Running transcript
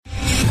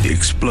the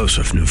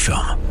explosive new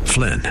film,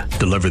 Flynn,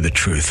 Deliver the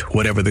Truth,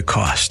 Whatever the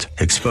Cost,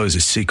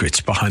 exposes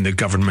secrets behind the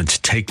government's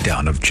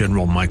takedown of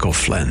General Michael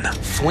Flynn.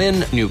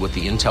 Flynn knew what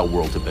the intel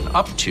world had been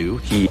up to.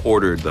 He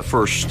ordered the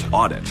first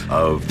audit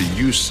of the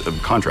use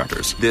of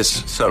contractors.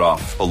 This set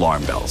off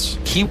alarm bells.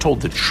 He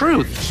told the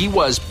truth. He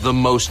was the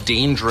most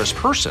dangerous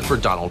person for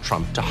Donald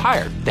Trump to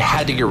hire. They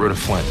had to get rid of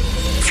Flynn.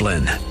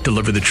 Flynn,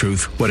 Deliver the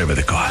Truth, Whatever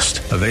the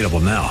Cost. Available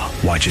now.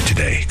 Watch it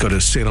today. Go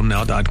to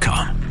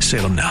salemnow.com.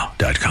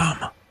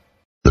 salemnow.com.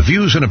 The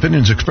views and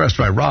opinions expressed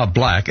by Rob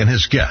Black and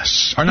his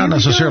guests are not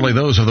necessarily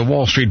those of the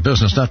Wall Street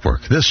Business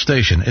Network, this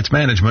station, its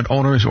management,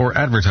 owners, or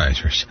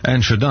advertisers,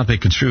 and should not be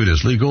construed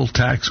as legal,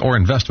 tax, or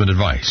investment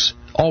advice.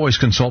 Always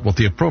consult with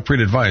the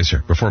appropriate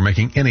advisor before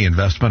making any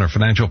investment or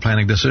financial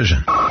planning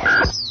decision.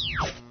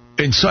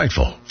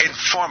 Insightful,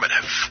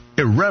 informative,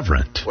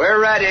 irreverent.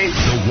 We're ready.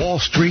 The Wall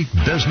Street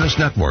Business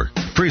Network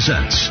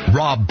presents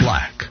Rob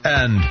Black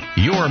and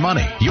Your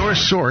Money, your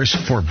source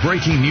for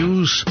breaking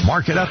news,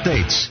 market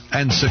updates,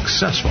 and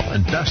successful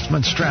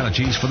investment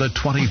strategies for the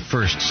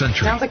 21st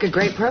century. Sounds like a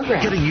great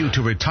program. Getting you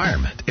to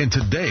retirement in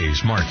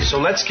today's market. So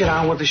let's get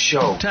on with the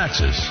show.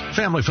 Taxes,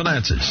 family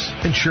finances,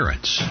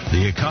 insurance,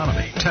 the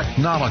economy,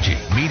 technology,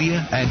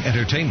 media, and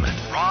entertainment.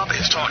 Rob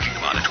is talking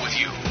about it with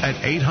you at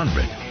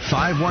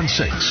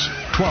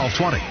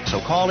 800-516-1220. So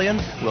call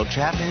in, we'll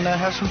chat and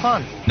have some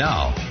fun.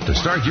 Now, to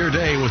start your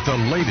day with the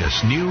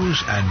latest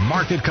news and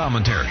market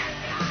commentary,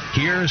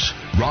 here's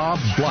Rob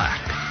Black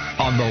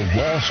on the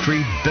Wall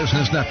Street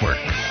Business Network.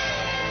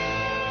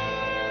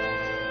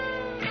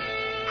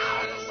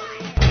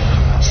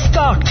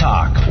 Stock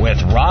Talk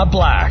with Rob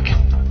Black.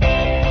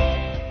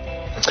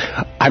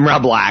 I'm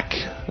Rob Black,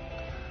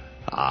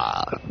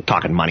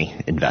 talking money,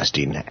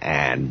 investing,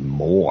 and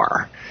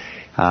more.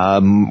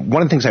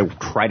 One of the things I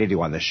try to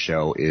do on this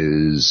show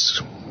is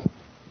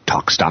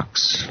talk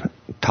stocks,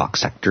 talk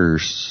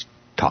sectors,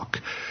 talk,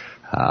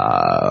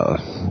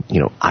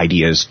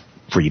 ideas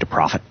for you to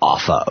profit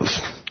off of.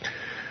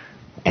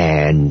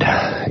 And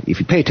if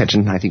you pay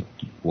attention, I think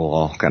we'll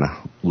all kind of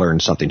learn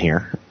something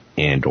here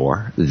and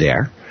or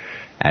there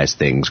as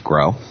things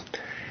grow.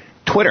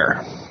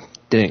 Twitter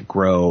didn't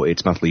grow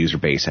its monthly user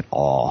base at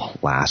all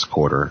last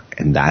quarter,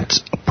 and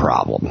that's a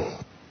problem.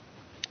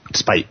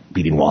 Despite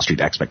beating Wall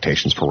Street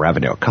expectations for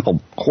revenue. A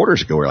couple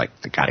quarters ago, we were like,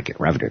 they got to get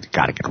revenue.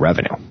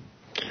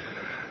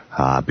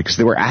 Because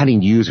they were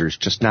adding users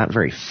just not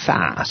very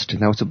fast,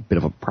 and that was a bit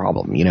of a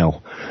problem. You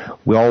know,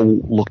 we all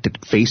looked at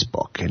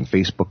Facebook, and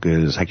Facebook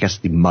is, I guess,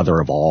 the mother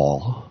of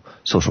all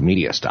social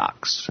media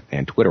stocks,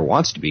 and Twitter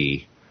wants to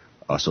be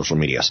a social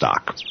media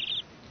stock.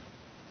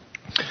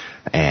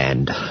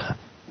 And,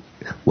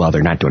 well,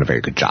 they're not doing a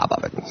very good job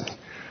of it.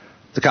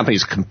 The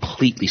company's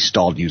completely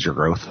stalled user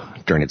growth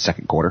during its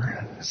second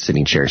quarter,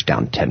 sitting shares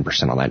down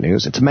 10% on that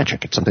news. It's a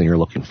metric. It's something you're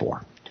looking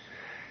for.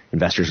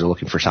 Investors are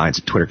looking for signs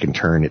that Twitter can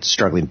turn its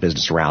struggling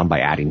business around by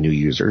adding new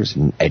users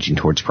and edging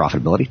towards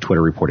profitability.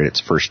 Twitter reported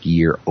its first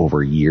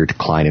year-over-year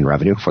decline in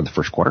revenue for the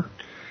first quarter,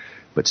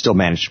 but still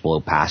managed to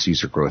blow past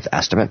user growth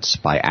estimates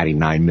by adding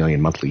 9 million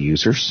monthly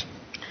users.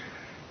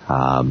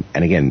 And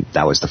again,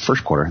 that was the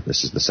first quarter.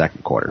 This is the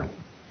second quarter.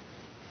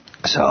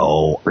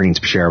 So earnings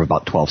per share of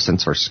about 12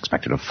 cents versus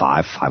expected of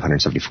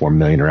 574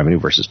 million in revenue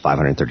versus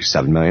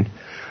 537 million.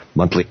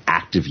 Monthly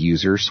active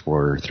users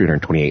were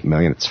 328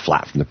 million. It's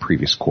flat from the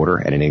previous quarter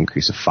and an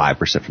increase of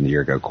 5% from the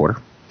year ago quarter.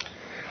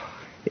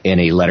 In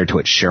a letter to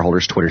its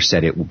shareholders, Twitter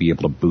said it will be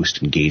able to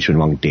boost engagement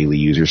among daily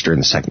users during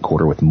the second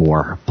quarter with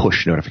more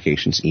push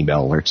notifications,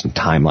 email alerts, and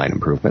timeline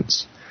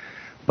improvements.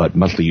 But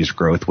monthly user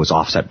growth was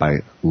offset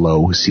by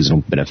low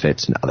seasonal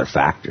benefits and other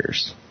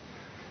factors.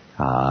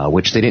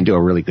 Which they didn't do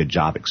a really good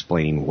job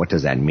explaining what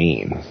does that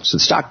mean. So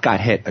the stock got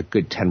hit a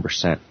good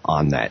 10%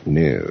 on that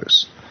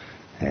news.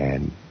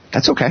 And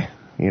that's okay.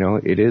 You know,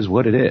 it is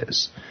what it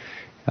is.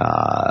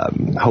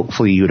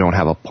 Hopefully you don't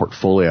have a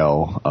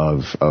portfolio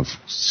of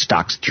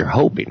stocks that you're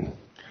hoping.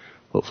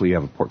 Hopefully you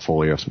have a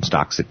portfolio of some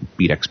stocks that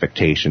beat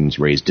expectations,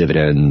 raise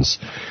dividends,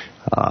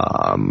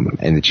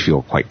 and that you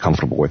feel quite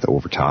comfortable with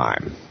over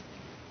time.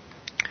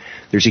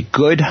 There's a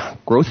good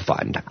growth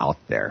fund out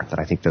there that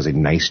I think does a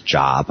nice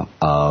job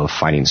of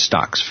finding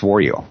stocks for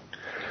you.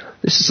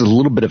 This is a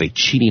little bit of a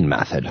cheating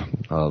method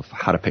of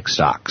how to pick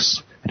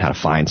stocks and how to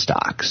find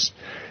stocks.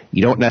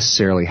 You don't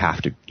necessarily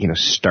have to,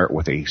 start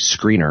with a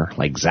screener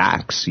like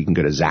Zacks. You can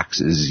go to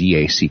Zacks,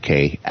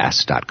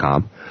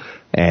 ZACKS.com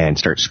and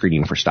start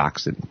screening for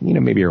stocks that,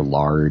 maybe are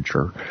large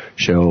or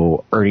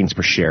show earnings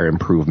per share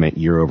improvement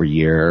year over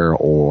year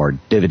or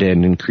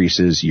dividend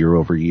increases year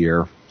over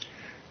year.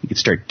 You could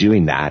start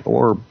doing that,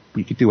 or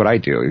you could do what I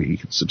do. You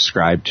could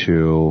subscribe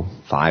to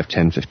 5,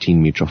 10,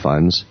 15 mutual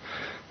funds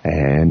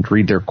and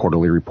read their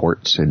quarterly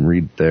reports and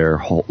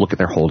look at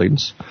their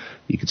holdings.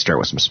 You could start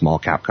with some small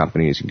cap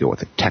companies. You can go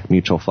with a tech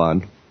mutual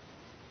fund.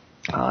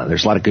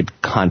 There's a lot of good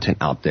content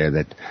out there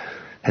that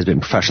has been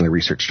professionally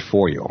researched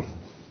for you.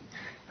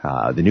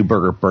 The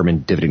Neuberger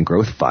Berman Dividend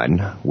Growth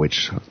Fund,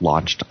 which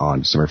launched on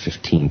December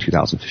 15,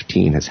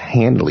 2015, has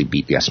handily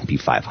beat the S&P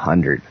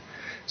 500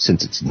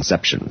 since its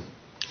inception.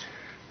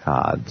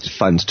 The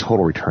fund's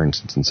total return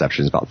since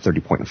inception is about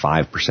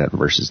 30.5%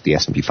 versus the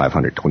S&P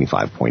 500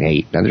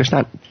 25.8%. Now, there's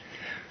not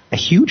a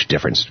huge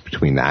difference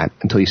between that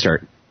until you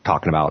start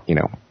talking about,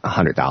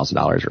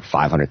 $100,000 or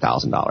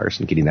 $500,000,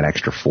 and getting that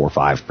extra 4 or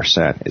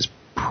 5% is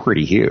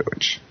pretty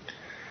huge.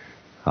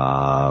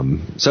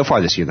 So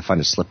far this year, the fund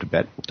has slipped a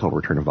bit. Total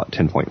return of about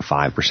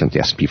 10.5%. The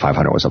S&P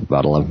 500 was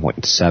about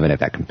 11.7 at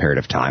that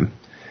comparative time.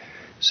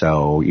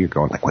 So you're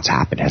going like, what's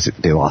happened?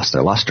 They lost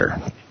their luster?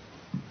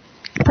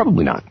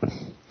 Probably not.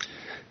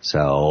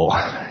 So,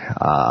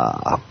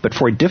 but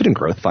for a dividend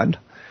growth fund,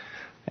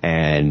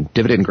 and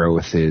dividend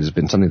growth has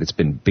been something that's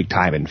been big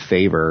time in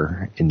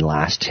favor in the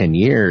last 10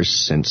 years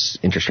since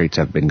interest rates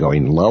have been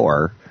going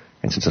lower,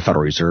 and since the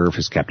Federal Reserve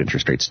has kept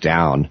interest rates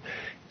down,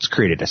 it's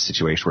created a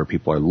situation where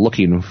people are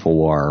looking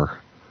for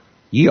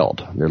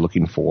yield. They're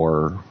looking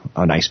for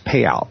a nice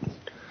payout.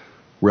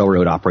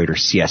 Railroad operator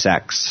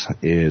CSX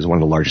is one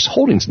of the largest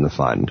holdings in the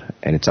fund,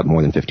 and it's up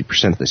more than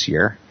 50% this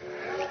year,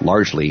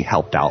 largely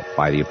helped out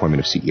by the appointment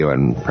of CEO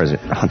and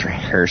President Hunter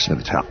Harrison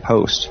at the top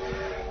post.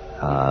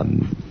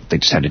 They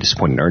just had a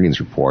disappointing earnings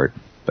report,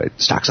 but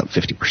stock's up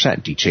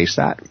 50%. Do you chase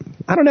that?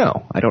 I don't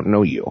know. I don't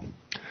know you.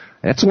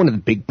 And that's one of the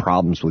big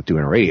problems with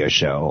doing a radio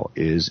show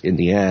is, in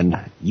the end,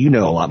 you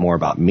know a lot more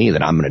about me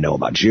than I'm going to know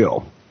about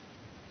you.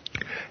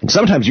 And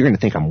sometimes you're going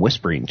to think I'm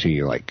whispering to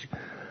you like,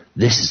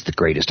 this is the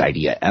greatest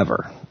idea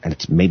ever. And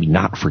it's maybe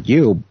not for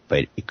you,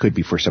 but it could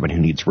be for someone who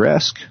needs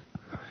risk.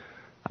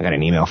 I got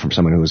an email from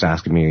someone who was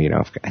asking me,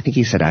 I think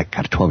he said I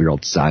got a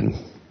 12-year-old son.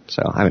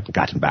 So I haven't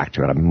gotten back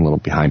to it. I'm a little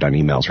behind on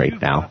emails right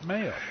now.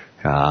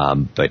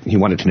 But he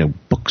wanted to know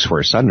books for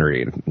his son to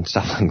read and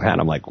stuff like that.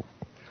 I'm like,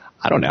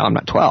 I don't know. I'm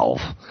not 12.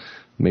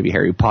 Maybe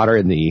Harry Potter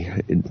and the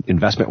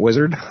Investment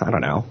Wizard. I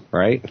don't know,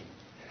 right?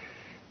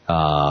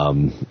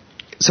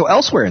 So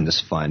elsewhere in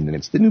this fund, and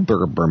it's the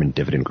Neuberger Berman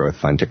Dividend Growth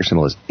Fund, ticker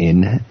symbol is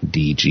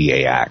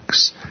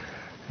NDGAX.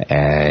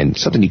 And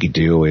something you could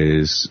do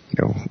is,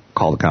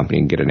 call the company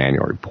and get an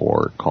annual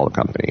report, call the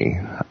company,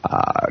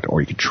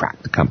 or you could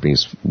track the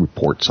company's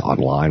reports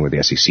online with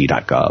the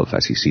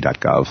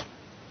SEC.gov.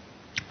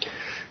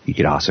 You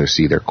could also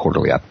see their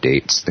quarterly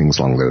updates, things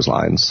along those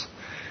lines.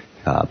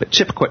 But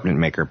chip equipment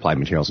maker, Applied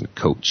Materials, and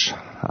Coach,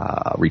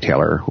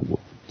 retailer,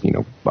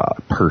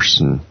 purse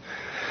and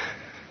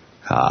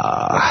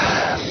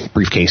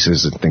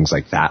briefcases and things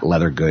like that,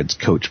 leather goods,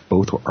 Coach,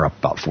 both are up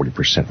about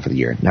 40% for the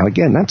year. Now,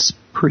 again, that's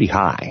pretty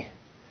high,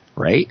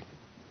 right?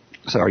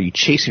 So are you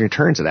chasing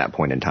returns at that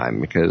point in time?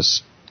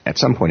 Because at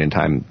some point in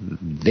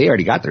time, they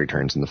already got the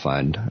returns in the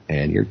fund,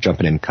 and you're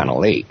jumping in kind of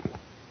late.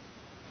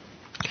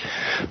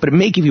 But it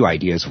may give you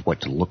ideas of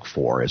what to look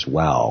for as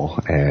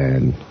well,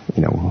 and,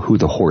 who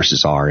the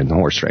horses are in the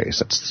horse race.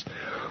 That's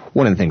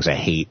one of the things I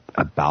hate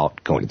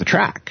about going to the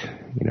track.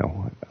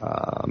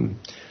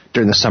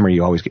 During the summer,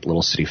 you always get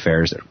little city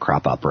fairs that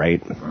crop up, right?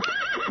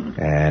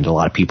 And a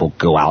lot of people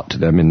go out to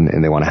them,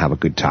 and they want to have a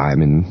good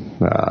time. And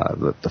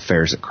the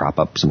fairs that crop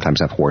up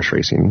sometimes have horse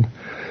racing,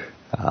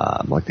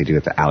 like they do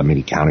at the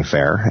Alameda County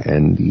Fair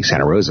and the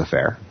Santa Rosa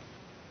Fair.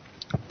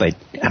 But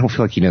I don't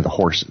feel like you know the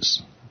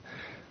horses.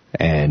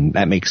 And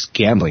that makes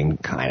gambling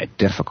kind of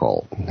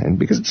difficult. And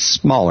because it's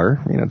smaller,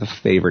 the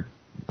favorite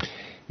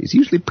is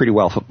usually pretty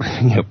well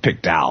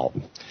picked out.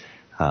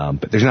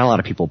 But there's not a lot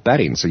of people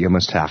betting, so you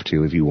almost have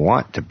to, if you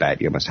want to bet,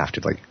 you almost have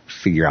to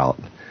figure out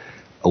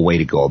a way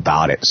to go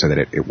about it so that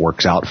it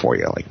works out for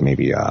you, like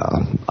maybe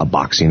a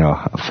boxing,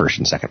 a first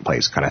and second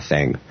place kind of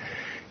thing.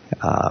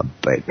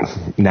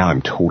 But now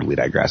I'm totally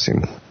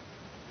digressing.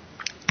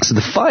 So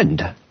the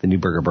fund, the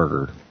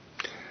Neuberger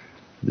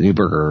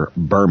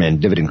Berman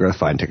Dividend Growth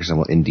Fund, ticker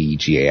symbol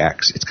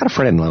NDGAX, it's got a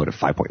front-end load of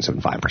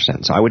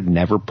 5.75%. So I would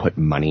never put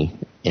money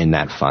in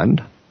that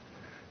fund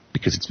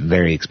because it's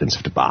very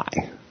expensive to buy.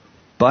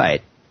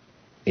 But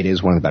it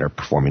is one of the better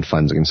performing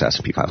funds against the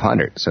S&P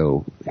 500.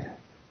 So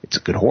it's a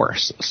good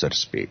horse, so to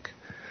speak.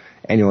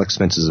 Annual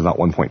expenses about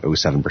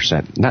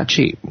 1.07%. Not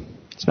cheap.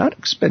 It's not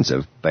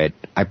expensive, but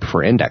I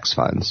prefer index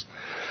funds.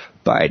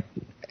 But,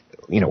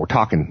 we're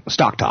talking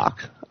stock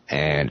talk.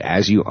 And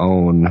as you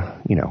own,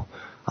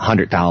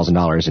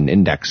 $100,000 in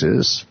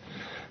indexes,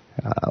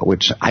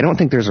 which I don't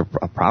think there's a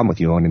problem with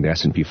you owning the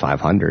S&P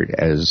 500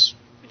 as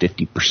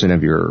 50%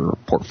 of your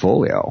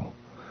portfolio.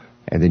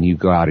 And then you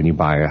go out and you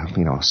buy a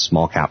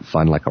small cap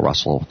fund like a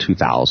Russell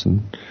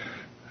 2000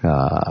 for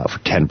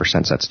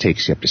 10%. So that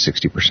takes you up to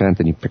 60%.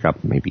 Then you pick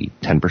up maybe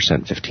 10%,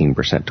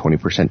 15%,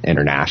 20%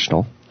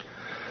 international.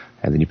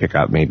 And then you pick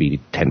up maybe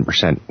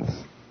 10%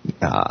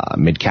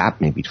 mid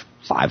cap, maybe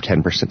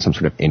 5-10% some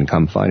sort of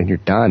income fund, and you're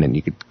done. And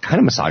you could kind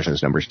of massage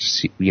those numbers to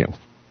see,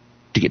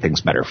 to get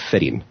things better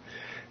fitting.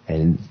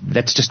 And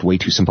that's just way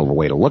too simple of a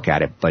way to look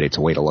at it, but it's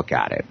a way to look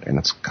at it. And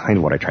that's kind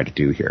of what I try to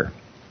do here.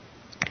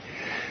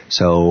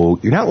 So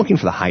you're not looking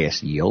for the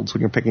highest yields when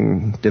you're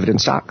picking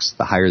dividend stocks.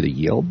 The higher the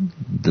yield,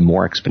 the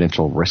more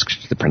exponential risk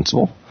to the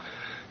principal.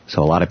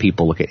 So a lot of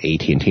people look at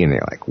AT&T and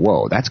they're like,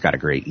 whoa, that's got a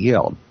great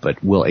yield.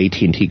 But will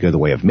AT&T go the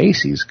way of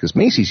Macy's? Because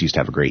Macy's used to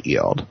have a great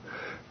yield.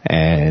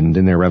 And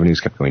then their revenues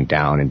kept going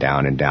down and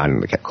down and down,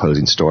 and they kept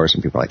closing stores,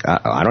 and people were like,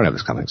 I don't know if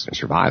this company's going to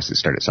survive. So they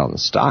started selling the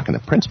stock, and the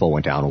principal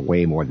went down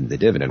way more than the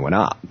dividend went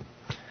up.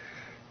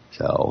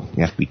 So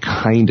you have to be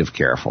kind of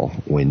careful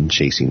when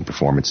chasing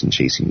performance and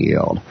chasing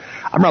yield.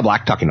 I'm Rob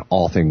Black, talking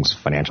all things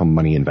financial,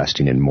 money,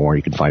 investing, and more.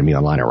 You can find me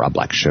online at Rob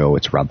Black Show.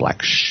 It's Rob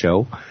Black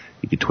Show.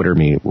 You can Twitter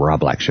me, Rob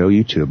Black Show,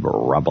 YouTube,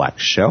 Rob Black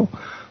Show.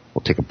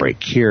 We'll take a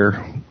break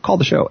here. Call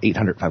the show,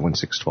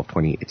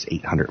 800-516-1220. It's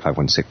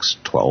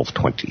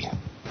 800-516-1220.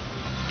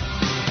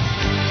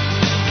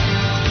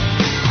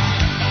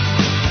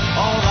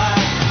 All that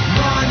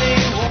money,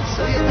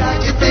 so you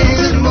packed your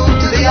things and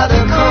moved to the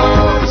other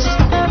coast.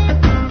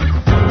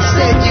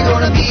 Said you're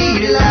gonna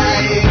be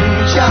like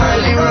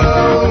Charlie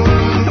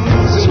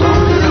Rose.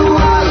 Smoke to the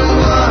wild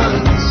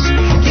ones,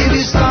 give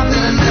you something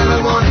and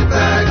never want it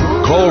back.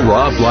 Call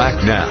Rob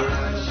Black now.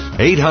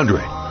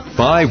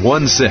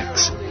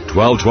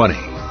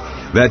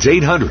 800-516-1220. That's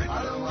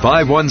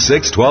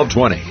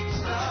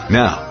 800-516-1220.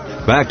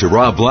 Now, back to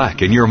Rob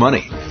Black and Your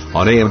Money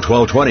on AM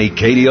 1220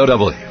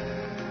 KDOW.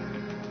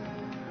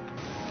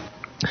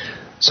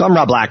 So I'm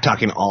Rob Black,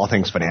 talking all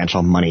things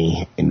financial,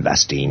 money,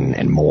 investing,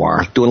 and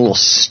more. Doing a little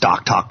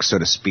stock talk, so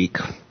to speak.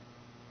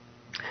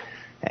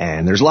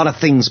 And there's a lot of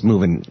things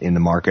moving in the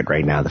market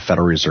right now. The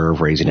Federal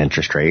Reserve raising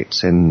interest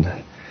rates, and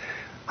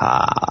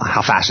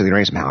how fast are they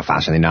raising them, how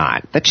fast are they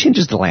not? That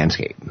changes the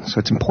landscape. So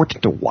it's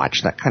important to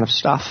watch that kind of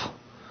stuff.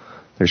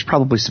 There's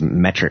probably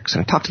some metrics,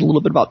 and I talked a little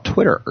bit about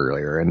Twitter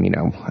earlier, and,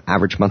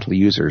 average monthly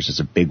users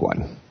is a big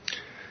one.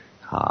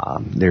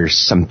 There's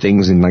some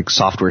things in like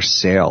software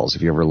sales.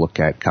 If you ever look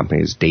at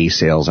companies' day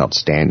sales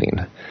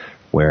outstanding,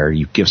 where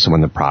you give someone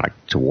the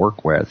product to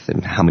work with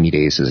and how many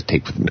days does it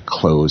take for them to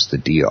close the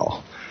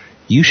deal,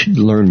 you should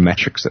learn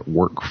metrics that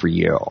work for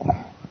you.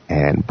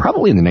 And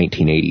probably in the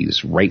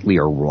 1980s, rightly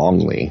or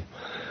wrongly,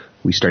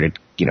 we started,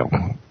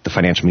 the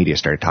financial media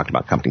started talking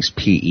about companies'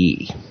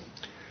 PE.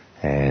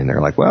 And they're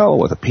like, well,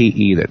 with a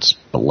PE that's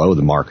below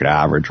the market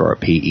average or a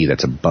PE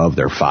that's above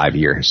their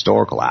 5-year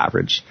historical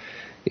average,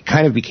 it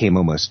kind of became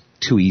almost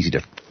too easy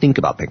to think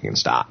about picking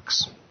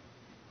stocks.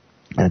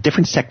 And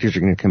different sectors are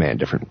going to command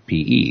different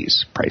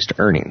PEs, price to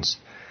earnings.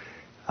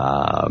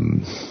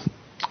 And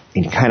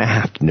you kind of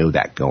have to know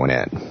that going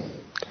in.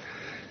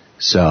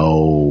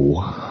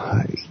 So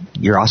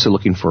you're also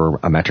looking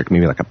for a metric,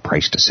 maybe like a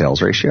price to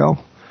sales ratio.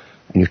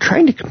 And you're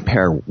trying to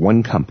compare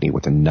one company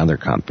with another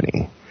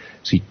company.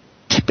 So you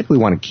typically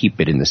want to keep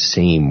it in the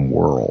same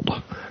world.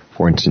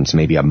 For instance,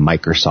 maybe a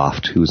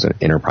Microsoft, who's an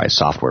enterprise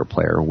software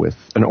player, with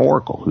an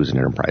Oracle, who's an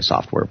enterprise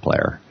software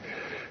player.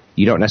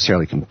 You don't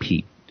necessarily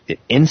compete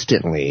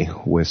instantly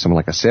with someone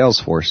like a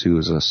Salesforce,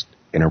 who's an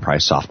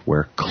enterprise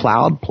software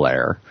cloud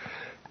player,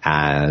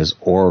 as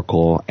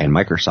Oracle and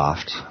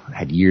Microsoft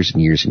had years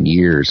and years and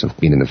years of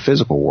being in the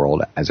physical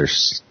world. As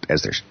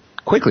they're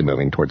quickly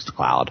moving towards the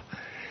cloud,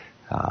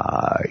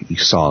 you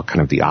saw kind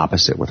of the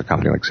opposite with a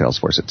company like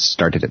Salesforce. It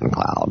started in the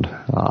cloud.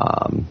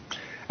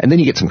 And then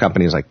you get some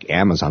companies like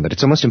Amazon that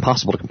it's almost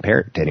impossible to compare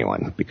it to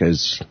anyone,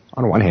 because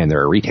on one hand,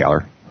 they're a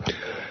retailer.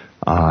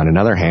 On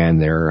another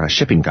hand, they're a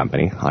shipping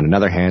company. On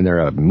another hand, they're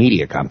a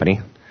media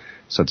company.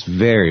 So it's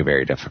very,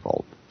 very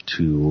difficult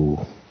to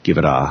give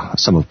it a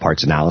sum of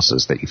parts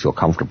analysis that you feel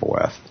comfortable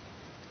with.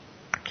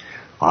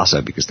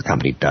 Also, because the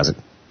company doesn't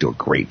do a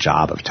great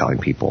job of telling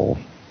people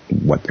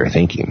what they're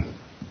thinking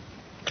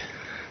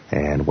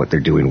and what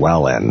they're doing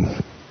well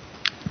in.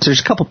 So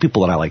there's a couple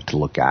people that I like to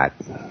look at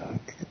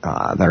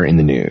that are in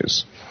the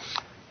news.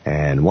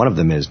 And one of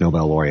them is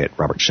Nobel laureate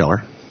Robert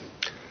Shiller.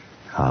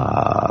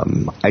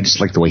 I just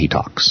like the way he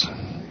talks.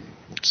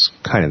 It's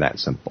kind of that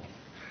simple.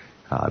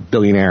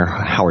 Billionaire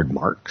Howard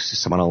Marks is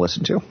someone I'll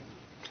listen to.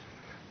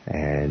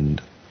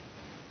 And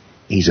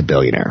he's a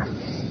billionaire.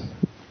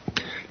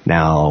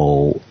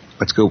 Now,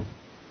 let's go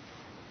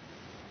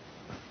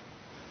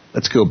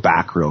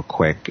back real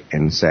quick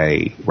and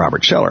say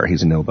Robert Shiller,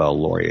 he's a Nobel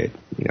laureate,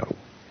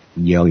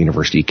 Yale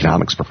University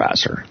economics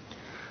professor.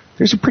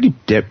 There's a pretty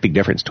big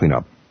difference between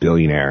a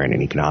billionaire and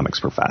an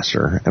economics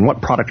professor. And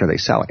what product are they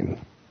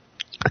selling?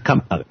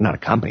 Not a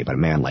company, but a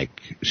man like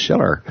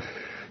Shiller,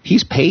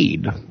 he's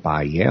paid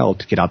by Yale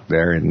to get out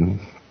there and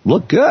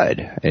look good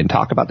and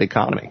talk about the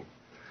economy.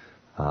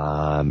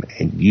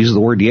 And use the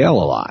word Yale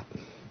a lot.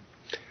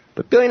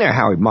 But billionaire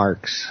Howard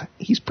Marks,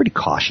 he's pretty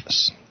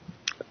cautious.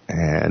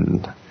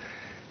 And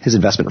his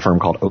investment firm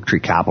called Oak Tree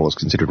Capital is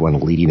considered one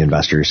of the leading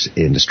investors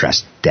in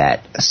distressed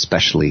debt,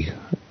 especially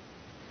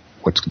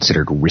what's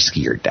considered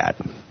riskier debt.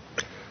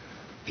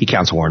 He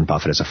counts Warren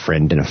Buffett as a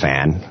friend and a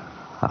fan.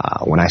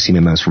 When I see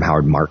memos from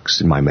Howard Marks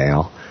in my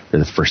mail, they're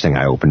the first thing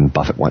I open,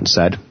 Buffett once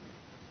said.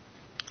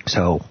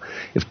 So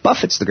if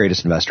Buffett's the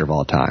greatest investor of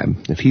all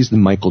time, if he's the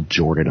Michael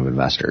Jordan of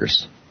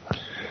investors,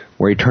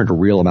 where he turned a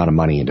real amount of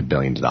money into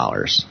billions of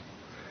dollars,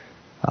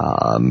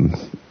 I'm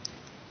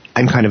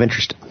kind of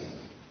interested.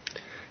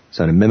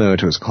 So in a memo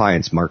to his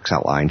clients, Marks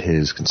outlined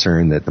his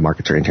concern that the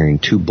markets are entering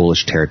too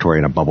bullish territory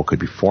and a bubble could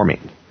be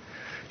forming.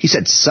 He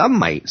said some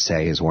might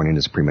say his warning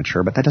is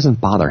premature, but that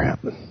doesn't bother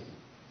him.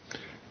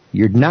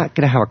 You're not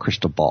going to have a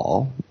crystal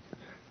ball.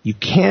 you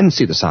can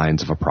see the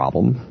signs of a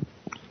problem,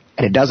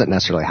 and it doesn't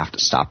necessarily have to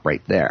stop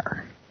right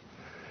there.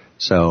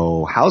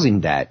 So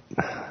housing debt,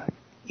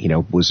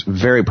 was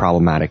very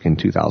problematic in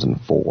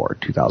 2004,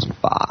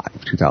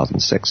 2005,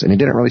 2006, and it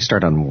didn't really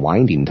start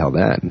unwinding until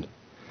then.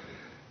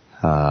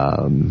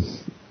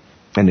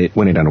 And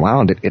when it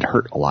unwound, it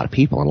hurt a lot of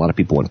people, and a lot of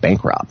people went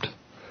bankrupt.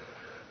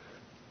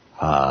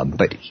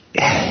 But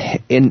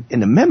in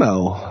the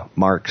memo,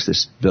 Marx,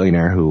 this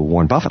billionaire who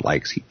Warren Buffett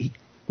likes, he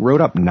wrote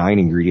up 9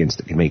 ingredients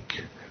that can make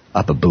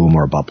up a boom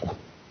or a bubble.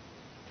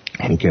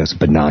 And he goes,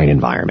 benign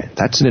environment.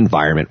 That's an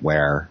environment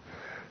where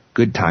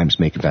good times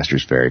make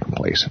investors very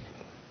complacent.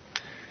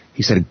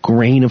 He said a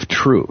grain of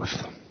truth.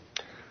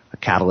 A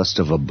catalyst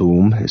of a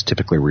boom is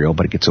typically real,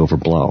 but it gets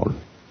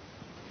overblown.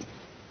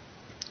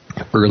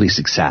 Early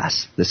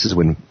success. This is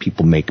when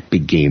people make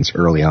big gains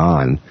early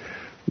on.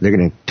 They're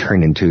going to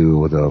turn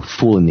into the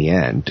fool in the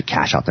end to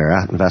cash out their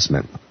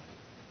investment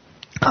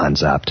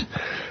concept.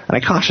 And I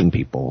caution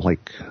people, there's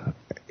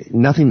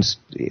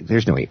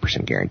no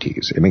 8%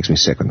 guarantees. It makes me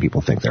sick when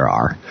people think there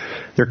are.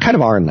 There kind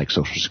of are in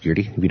Social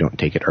Security. If you don't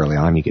take it early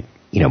on, you get,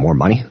 more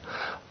money.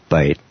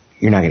 But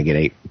you're not going to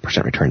get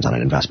 8% returns on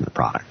an investment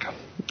product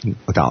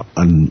without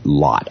a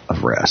lot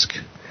of risk.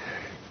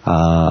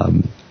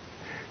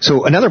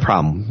 So another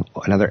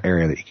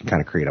area that you can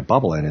kind of create a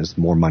bubble in is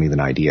more money than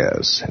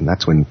ideas. And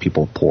that's when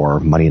people pour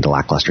money into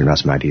lackluster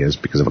investment ideas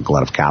because of a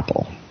glut of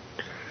capital.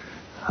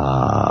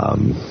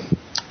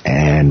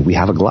 And we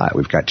have a glut.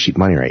 We've got cheap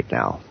money right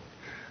now.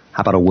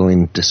 How about a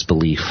willing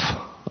disbelief,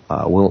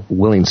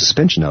 willing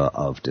suspension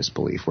of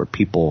disbelief, where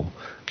people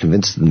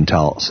convince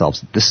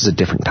themselves that this is a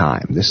different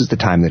time. This is the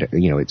time that,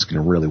 it's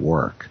going to really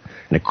work.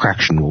 And a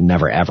correction will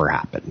never, ever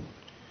happen.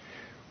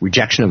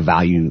 Rejection of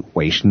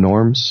valuation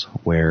norms,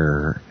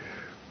 where,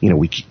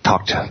 we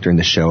talked during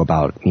the show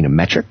about,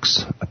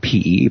 metrics, a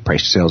PE,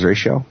 price to sales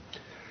ratio.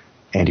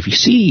 And if you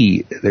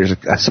see, there's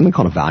something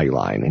called a value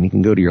line, and you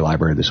can go to your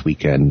library this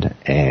weekend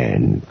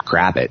and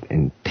grab it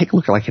and take a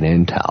look at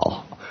an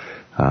Intel,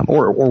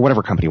 or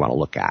whatever company you want to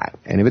look at.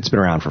 And if it's been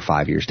around for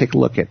 5 years, take a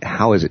look at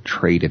how is it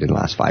traded in the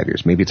last 5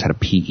 years. Maybe it's had a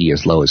PE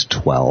as low as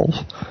 12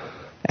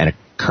 and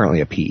currently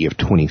a PE of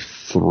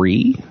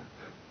 23.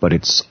 But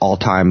its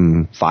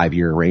all-time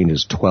 5-year range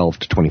is 12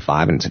 to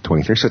 25, and it's at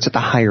 23. So it's at the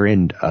higher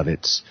end of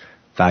its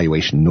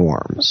valuation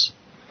norms.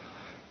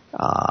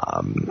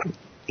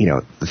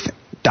 The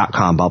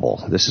dot-com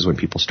bubble. This is when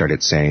people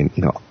started saying,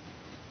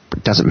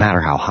 it doesn't matter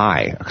how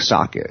high a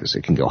stock is,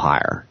 it can go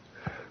higher.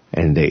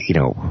 And they,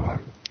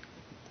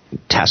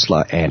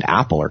 Tesla and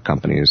Apple are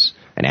companies,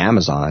 and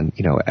Amazon,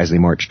 as they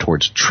march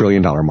towards $1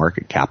 trillion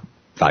market cap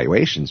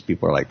valuations,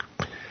 people are like,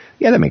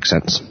 yeah, that makes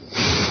sense.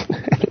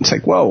 And it's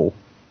like, whoa.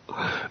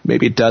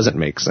 Maybe it doesn't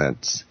make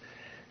sense.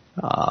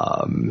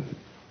 The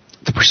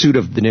pursuit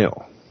of the new.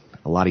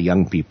 A lot of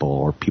young people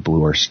or people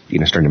who are,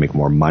 starting to make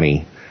more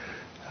money,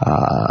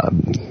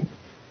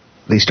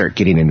 they start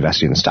getting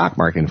invested in the stock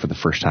market, and for the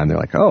first time they're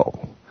like,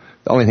 oh,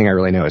 the only thing I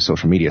really know is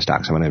social media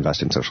stocks. I'm going to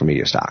invest in social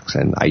media stocks.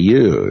 And I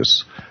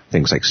use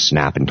things like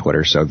Snap and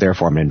Twitter, so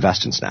therefore I'm going to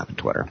invest in Snap and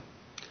Twitter.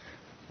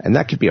 And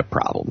that could be a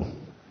problem,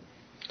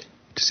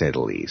 to say the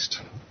least.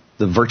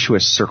 The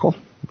virtuous circle,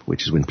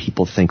 which is when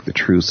people think the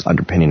truths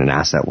underpinning an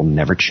asset will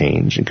never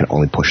change and can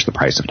only push the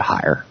price of it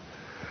higher.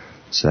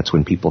 So that's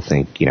when people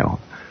think,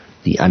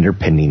 the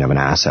underpinning of an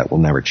asset will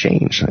never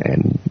change.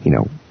 And,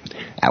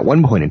 at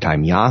one point in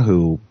time,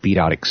 Yahoo beat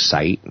out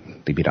Excite,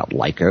 they beat out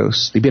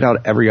Lycos, they beat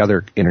out every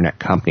other internet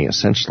company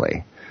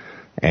essentially.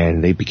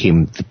 And they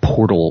became the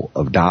portal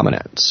of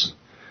dominance.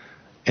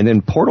 And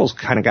then portals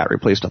kind of got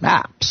replaced with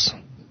apps.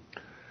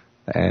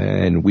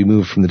 And we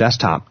moved from the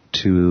desktop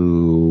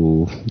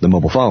to the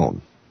mobile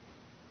phone.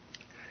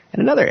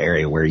 And another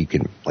area where you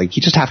can,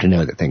 you just have to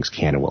know that things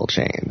can and will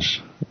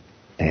change.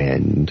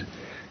 And,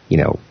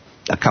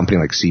 a company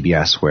like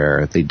CBS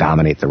where they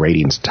dominate the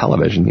ratings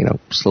television,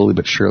 slowly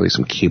but surely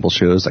some cable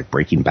shows like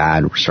Breaking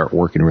Bad start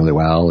working really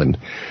well. And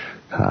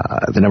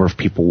the number of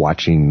people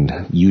watching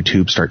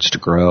YouTube starts to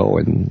grow.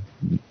 And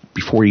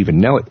before you even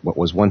know it, what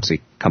was once a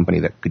company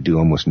that could do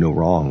almost no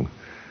wrong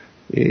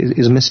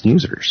is missing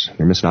users.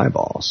 They're missing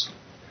eyeballs.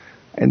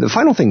 And the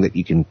final thing that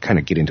you can kind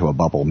of get into a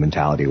bubble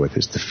mentality with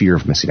is the fear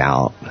of missing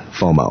out,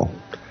 FOMO.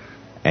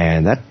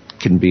 And that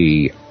can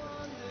be,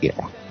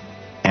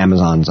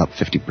 Amazon's up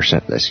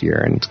 50% this year,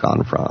 and it's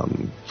gone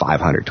from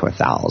 500 to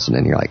 1,000.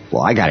 And you're like,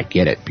 well, I got to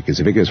get it, because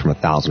if it goes from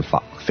 1,000 to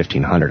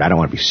 1,500, I don't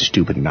want to be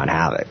stupid and not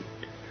have it.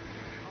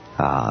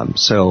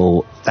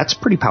 So that's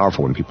pretty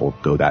powerful when people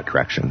go that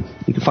direction.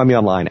 You can find me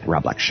online at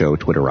Rob Black Show,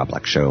 Twitter, Rob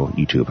Black Show,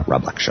 YouTube,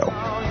 Rob Black Show.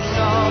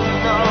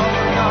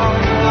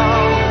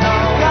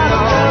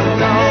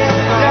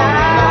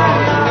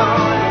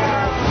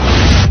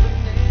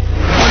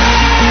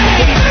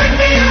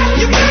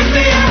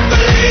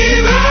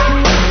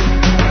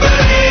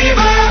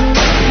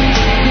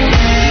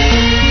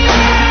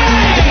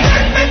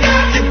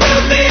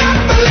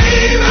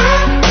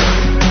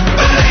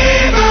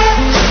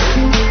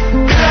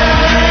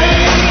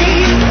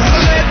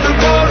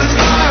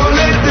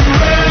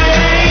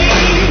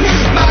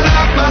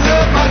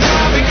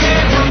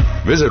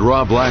 Visit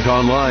Rob Black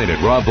online at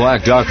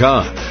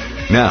robblack.com.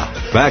 Now,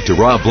 back to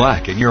Rob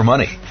Black and Your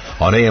Money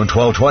on AM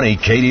 1220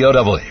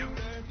 KDOW.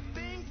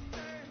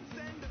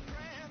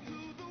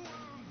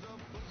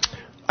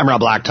 I'm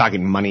Rob Black,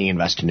 talking money,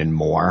 investing, and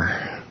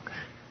more.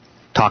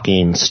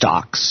 Talking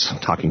stocks,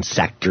 talking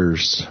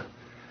sectors.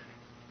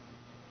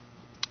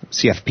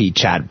 CFP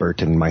Chad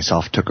Burton and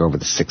myself took over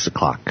the 6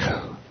 o'clock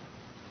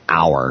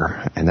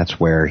hour, and that's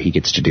where he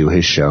gets to do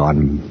his show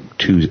on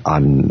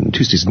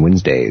Tuesdays and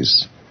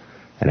Wednesdays.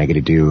 And I get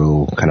to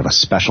do kind of a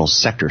special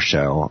sector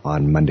show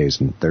on Mondays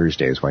and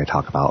Thursdays where I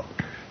talk about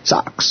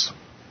stocks.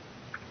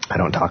 I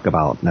don't talk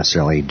about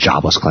necessarily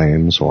jobless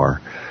claims or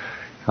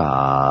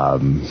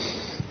I'm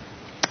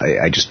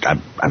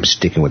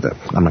sticking with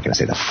I'm not going to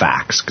say the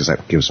facts because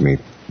that gives me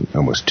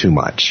almost too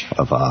much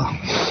of a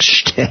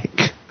shtick,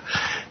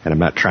 and I'm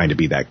not trying to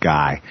be that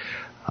guy.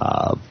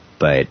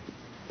 But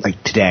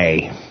like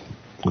today,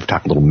 we've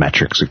talked a little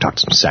metrics, we've talked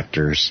some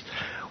sectors.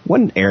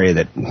 One area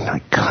that I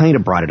kind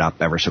of brought it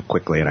up ever so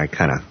quickly, and I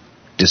kind of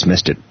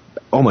dismissed it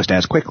almost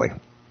as quickly,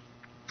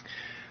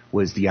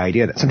 was the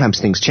idea that sometimes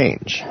things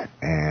change,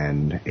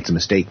 and it's a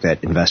mistake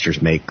that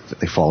investors make, that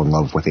they fall in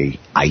love with a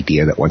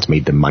idea that once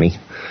made them money.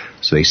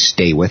 So they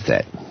stay with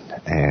it.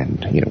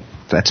 And, you know,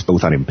 that's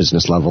both on a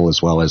business level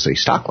as well as a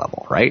stock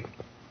level, right?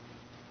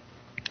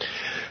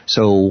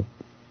 So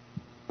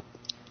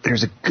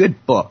there's a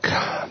good book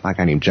by a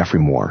guy named Jeffrey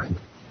Moore,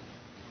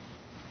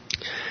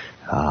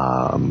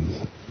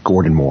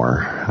 Gordon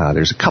Moore.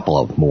 There's a couple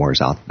of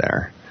Moores out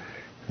there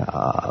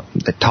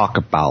that talk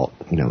about,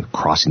 you know,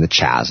 crossing the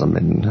chasm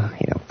and,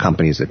 you know,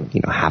 companies that,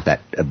 you know, have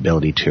that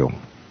ability to,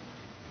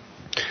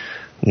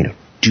 you know,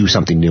 do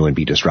something new and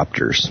be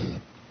disruptors.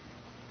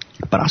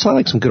 But also I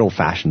like some good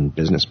old-fashioned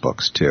business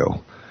books, too.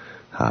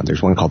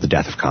 There's one called The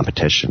Death of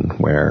Competition,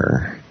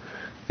 where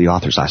the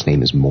author's last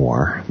name is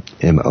Moore,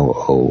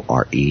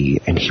 M-O-O-R-E,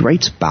 and he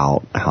writes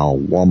about how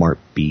Walmart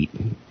beat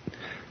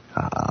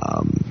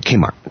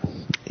Kmart.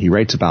 He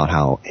writes about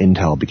how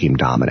Intel became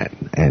dominant,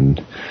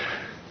 and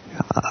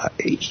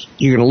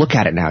you're going to look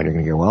at it now and you're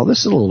going to go, well,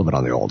 this is a little bit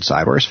on the old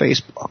side. Where's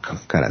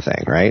Facebook? Kind of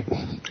thing, right?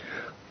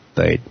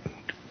 But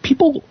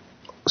people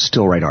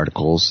still write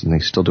articles, and they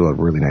still do a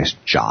really nice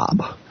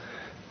job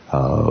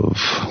of,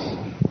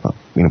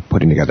 you know,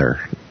 putting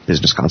together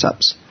business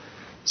concepts.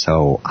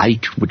 So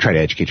I would try to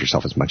educate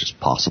yourself as much as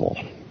possible.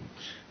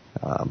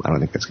 I don't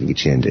think that's going to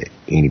get you into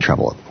any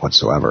trouble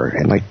whatsoever.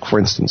 And like, for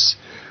instance,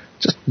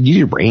 just use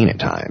your brain at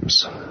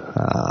times.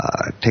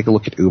 Take a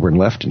look at Uber and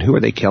Lyft, and who are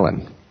they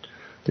killing?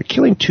 They're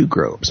killing two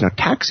groups. Now,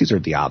 taxis are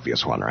the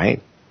obvious one,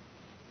 right?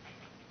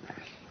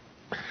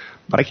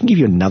 But I can give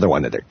you another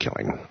one that they're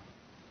killing.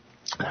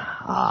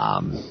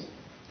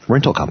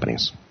 Rental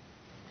companies.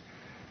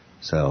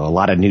 So a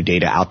lot of new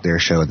data out there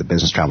show that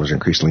business travelers are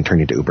increasingly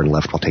turning to Uber and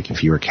Lyft while taking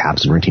fewer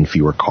cabs and renting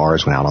fewer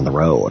cars when out on the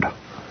road. A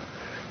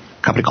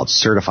company called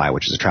Certify,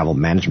 which is a travel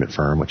management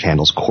firm which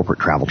handles corporate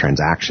travel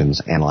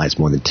transactions, analyzed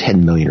more than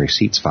 10 million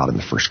receipts filed in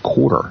the first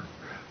quarter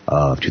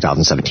of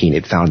 2017.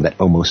 It found that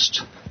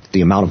almost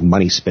the amount of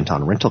money spent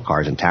on rental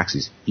cars and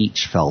taxis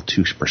each fell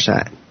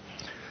 2%.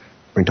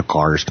 Rental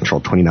cars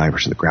controlled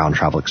 29% of ground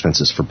travel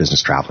expenses for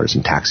business travelers,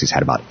 and taxis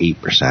had about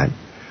 8%.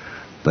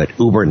 But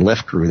Uber and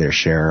Lyft grew their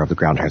share of the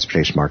ground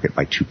transportation market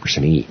by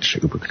 2% each.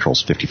 Uber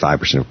controls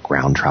 55% of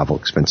ground travel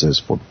expenses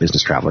for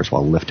business travelers,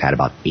 while Lyft had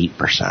about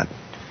 8%.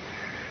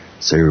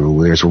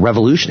 So there's a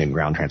revolution in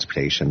ground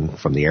transportation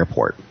from the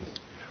airport.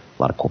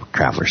 A lot of corporate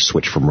travelers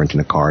switch from renting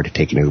a car to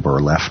taking Uber or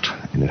Lyft,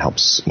 and it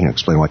helps, you know,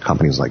 explain why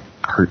companies like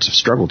Hertz have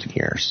struggled in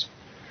years.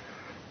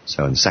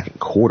 So in the second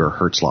quarter,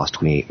 Hertz lost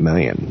 $28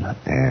 million,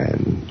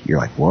 and you're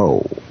like,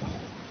 whoa,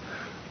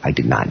 I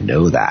did not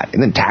know that.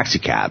 And then taxi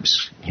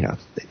cabs, you know,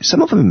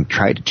 some of them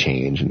tried to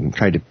change and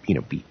tried to, you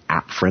know, be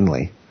app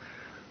friendly,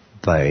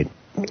 but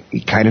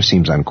it kind of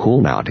seems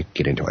uncool now to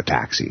get into a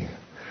taxi.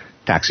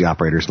 Taxi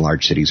operators in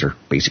large cities are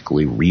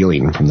basically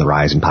reeling from the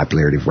rise in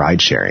popularity of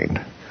ride sharing.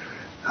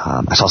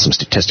 I saw some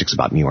statistics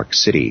about New York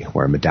City,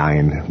 where a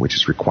medallion, which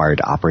is required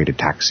to operate a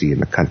taxi in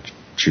the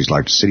country's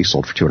largest city,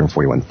 sold for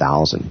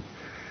 $241,000.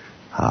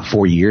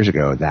 4 years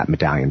ago, that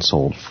medallion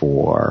sold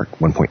for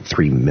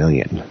 $1.3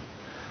 million.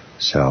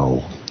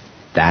 So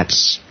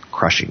that's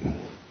crushing.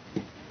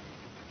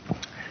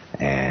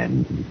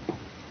 And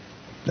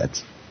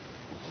that's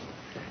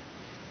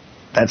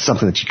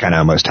something that you kind of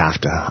almost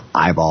have to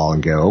eyeball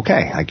and go,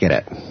 okay, I get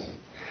it.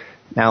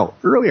 Now,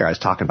 earlier I was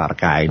talking about a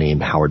guy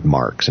named Howard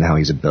Marks and how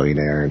he's a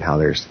billionaire and how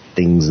there's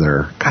things that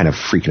are kind of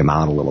freaking him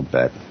out a little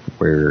bit,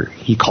 where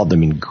he called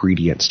them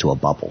ingredients to a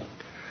bubble.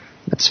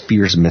 That's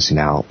fears of missing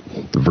out,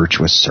 the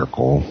virtuous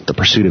circle, the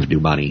pursuit of new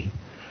money,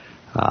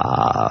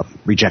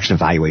 rejection of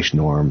valuation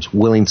norms,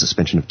 willing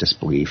suspension of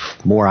disbelief,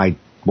 more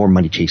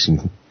money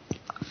chasing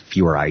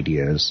fewer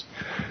ideas,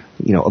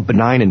 you know, a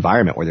benign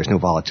environment where there's no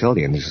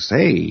volatility, and they just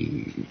say,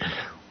 hey,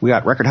 we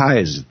got record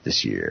highs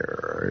this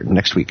year.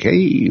 Next week, hey,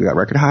 we got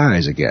record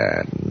highs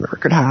again. And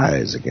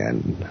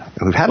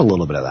we've had a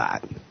little bit of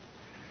that.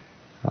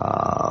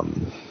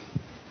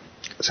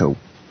 So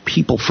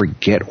people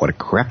forget what a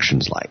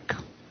correction's like.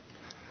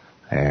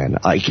 And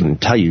I can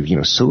tell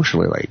you,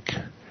 socially, like,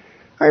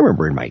 I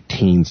remember in my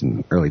teens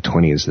and early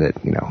 20s that,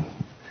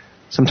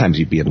 sometimes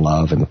you'd be in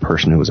love and the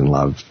person who was in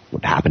love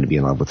would happen to be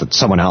in love with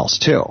someone else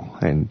too.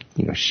 And,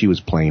 she was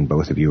playing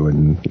both of you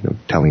and,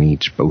 telling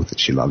both that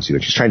she loves you.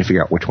 And she's trying to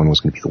figure out which one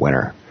was going to be the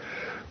winner.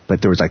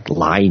 But there was like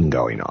lying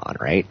going on,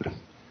 right?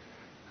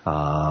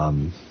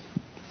 And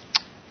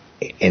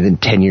then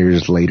 10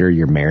 years later,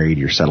 you're married,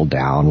 you're settled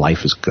down,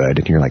 life is good.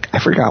 And you're like,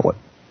 I forgot what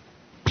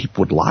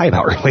people would lie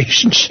about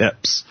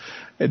relationships.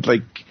 And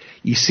like,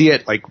 you see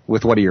it like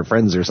with one of your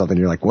friends or something,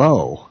 you're like,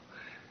 whoa.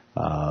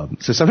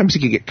 So sometimes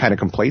you can get kind of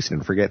complacent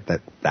and forget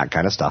that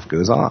kind of stuff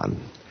goes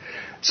on.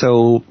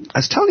 So I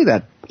was telling you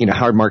that,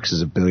 Howard Marks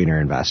is a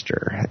billionaire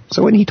investor.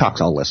 So when he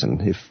talks, I'll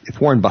listen.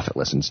 If Warren Buffett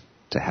listens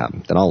to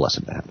him, then I'll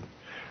listen to him.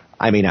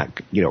 I may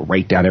not,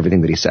 write down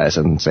everything that he says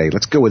and say,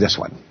 let's go with this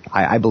one.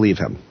 I believe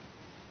him.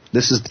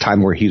 This is the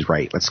time where he's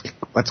right.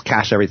 Let's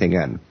cash everything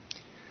in.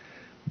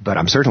 But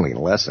I'm certainly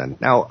going to listen.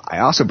 Now, I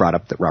also brought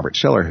up that Robert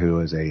Shiller,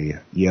 who is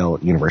a Yale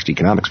University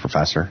economics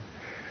professor,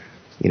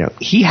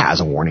 he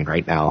has a warning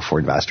right now for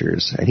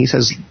investors. And he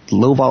says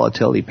low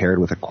volatility paired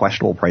with a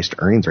questionable price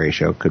to earnings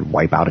ratio could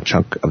wipe out a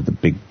chunk of the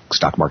big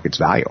stock market's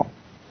value.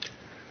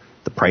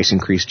 The price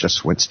increase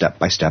just went step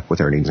by step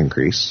with earnings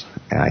increase.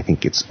 And I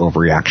think it's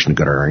overreaction to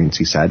good earnings,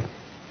 he said.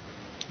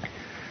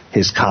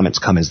 His comments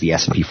come as the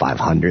S&P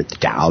 500, the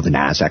Dow, the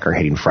NASDAQ are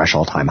hitting fresh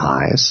all-time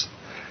highs.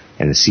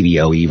 And the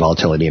CBOE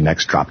volatility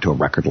index dropped to a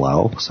record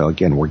low. So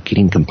again, we're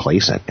getting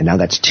complacent. And now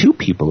that's two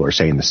people who are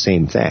saying the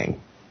same thing.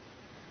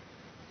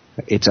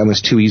 It's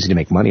almost too easy to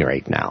make money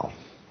right now.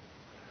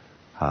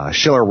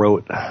 Shiller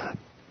wrote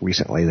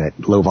recently that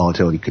low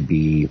volatility could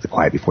be the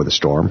quiet before the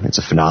storm. It's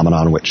a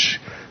phenomenon which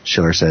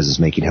Shiller says is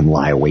making him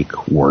lie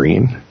awake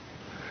worrying.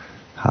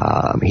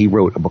 He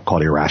wrote a book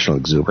called Irrational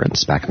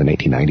Exuberance back in the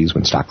 1990s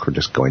when stocks were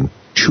just going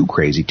too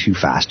crazy, too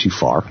fast, too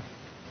far.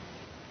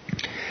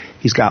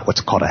 He's got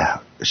what's called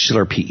a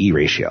Shiller PE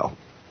ratio.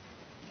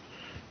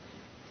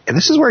 And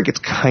this is where it gets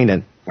kind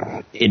of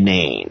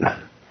inane.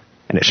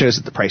 And it shows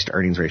that the price to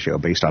earnings ratio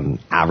based on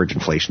average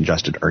inflation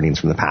adjusted earnings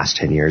from the past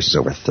 10 years is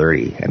over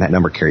 30. And that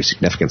number carries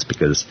significance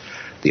because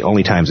the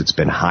only times it's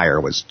been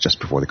higher was just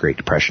before the Great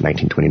Depression,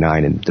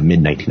 1929, and the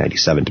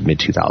mid-1997 to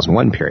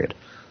mid-2001 period,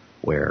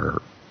 where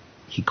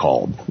he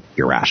called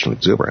irrational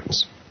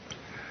exuberance.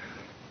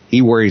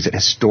 He worries that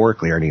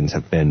historically earnings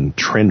have been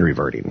trend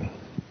reverting.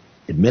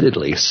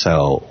 Admittedly,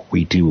 so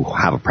we do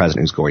have a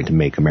president who's going to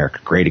make America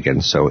great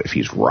again. So if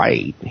he's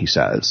right, he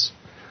says,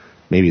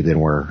 maybe then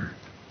we're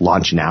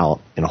launching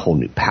out in a whole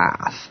new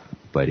path.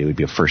 But it would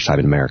be a first time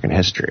in American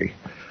history.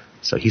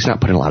 So he's not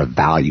putting a lot of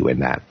value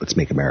in that. Let's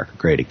make America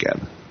great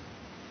again.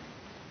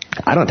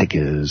 I don't think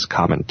his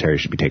commentary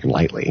should be taken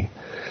lightly.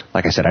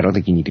 Like I said, I don't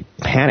think you need to be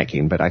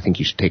panicking, but I think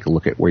you should take a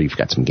look at where you've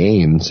got some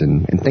gains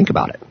and think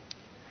about it.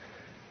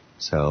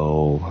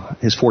 So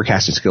his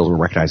forecasting skills were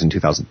recognized in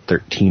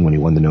 2013 when he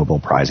won the Nobel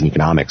Prize in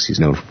Economics. He's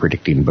known for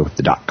predicting both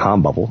the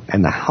dot-com bubble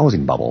and the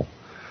housing bubble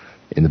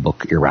in the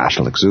book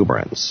Irrational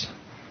Exuberance.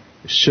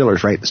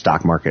 Shiller's right, the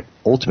stock market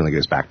ultimately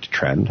goes back to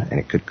trend, and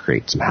it could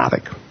create some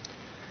havoc.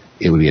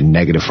 It would be a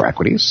negative for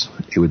equities.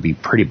 It would be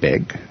pretty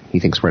big. He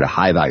thinks we're at a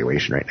high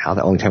valuation right now.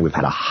 The only time we've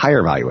had a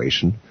higher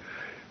valuation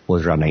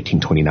was around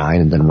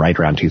 1929 and then right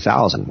around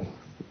 2000.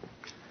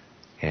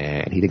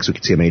 And he thinks we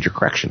could see a major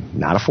correction.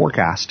 Not a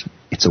forecast.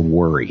 It's a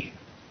worry.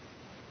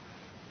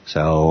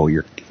 So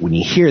when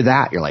you hear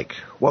that, you're like,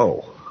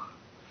 whoa.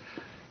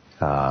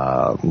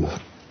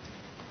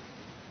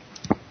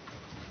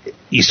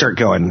 You start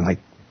going like,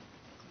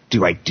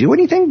 do I do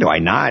anything? Do I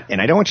not?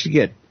 And I don't want you to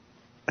get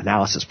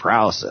analysis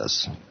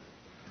paralysis.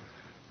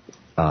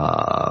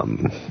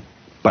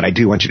 But I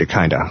do want you to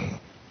kind of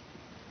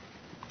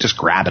just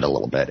grab it a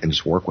little bit and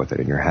just work with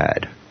it in your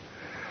head.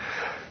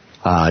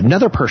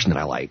 Another person that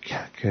I like,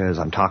 because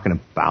I'm talking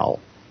about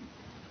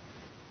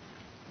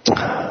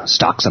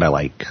stocks that I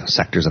like,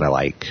 sectors that I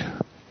like,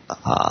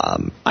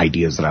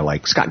 ideas that I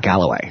like, Scott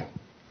Galloway.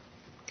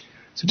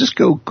 So just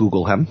go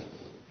Google him.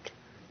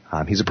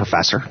 He's a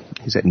professor.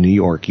 He's at New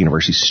York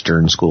University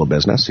Stern School of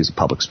Business. He's a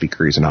public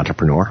speaker. He's an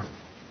entrepreneur.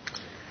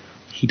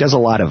 He does a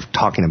lot of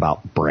talking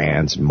about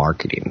brands and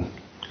marketing,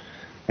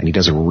 and he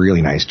does a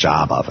really nice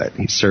job of it.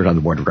 He served on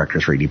the board of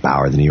directors for E.D.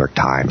 Bauer, the New York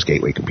Times,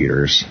 Gateway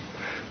Computers,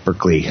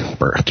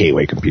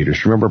 Gateway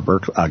Computers. Remember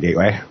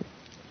Gateway?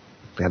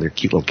 They had their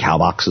cute little cow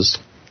boxes.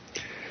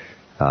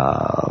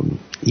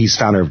 He's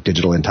founder of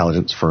digital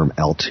intelligence firm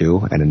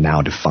L2 and a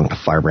now defunct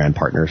Firebrand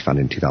Partners,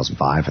 founded in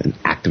 2005, an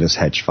activist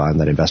hedge fund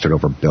that invested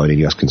over $1 billion in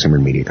U.S. consumer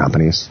and media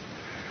companies.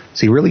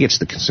 So he really gets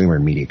the consumer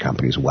and media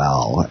companies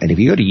well. And if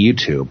you go to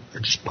YouTube,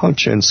 just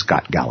punch in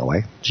Scott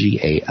Galloway,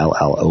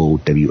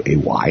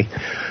 Galloway,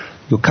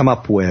 you'll come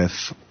up with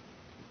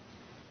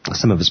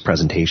some of his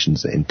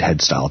presentations in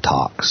TED-style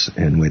talks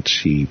in which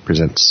he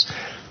presents,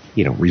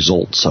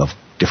 results of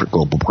different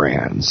global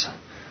brands.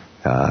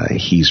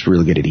 He's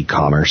really good at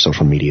e-commerce,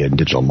 social media, and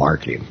digital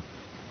marketing.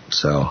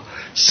 So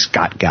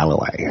Scott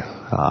Galloway,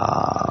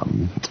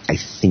 I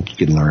think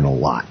you can learn a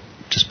lot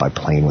just by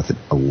playing with it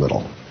a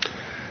little.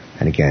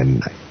 And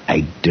again,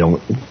 I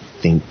don't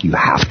think you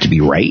have to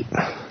be right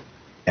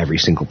every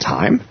single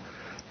time.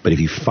 But if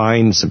you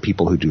find some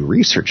people who do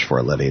research for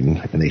a living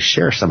and they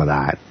share some of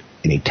that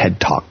in a TED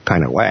Talk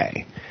kind of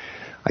way,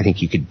 I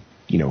think you could,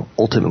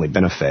 ultimately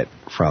benefit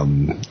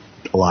from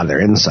a lot of their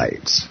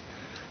insights.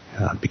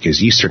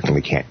 Because you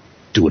certainly can't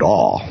do it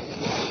all.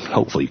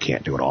 Hopefully you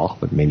can't do it all,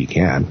 but maybe you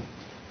can.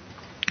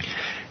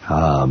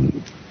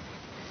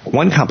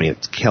 One company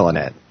that's killing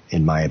it,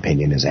 in my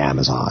opinion, is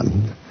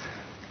Amazon.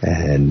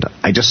 And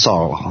I just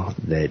saw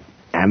that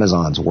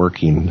Amazon's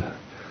working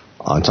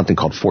on something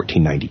called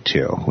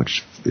 1492,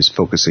 which is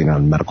focusing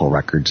on medical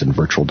records and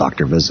virtual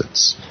doctor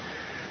visits.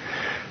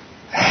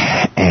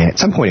 And at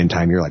some point in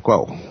time, you're like,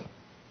 whoa.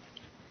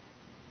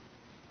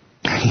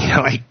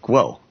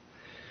 Whoa.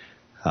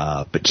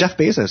 But Jeff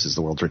Bezos is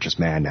the world's richest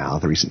man now.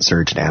 The recent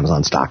surge in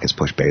Amazon stock has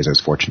pushed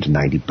Bezos' fortune to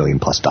 $90 billion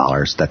plus.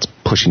 That's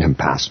pushing him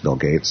past Bill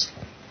Gates.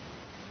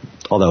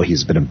 Although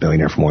he's been a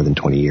billionaire for more than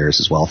 20 years,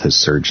 his wealth has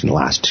surged in the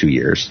last 2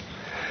 years.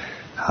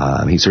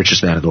 He's the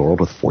richest man in the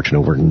world with a fortune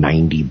over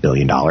 $90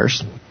 billion.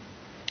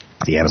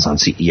 The Amazon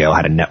CEO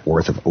had a net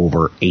worth of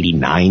over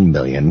 $89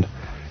 billion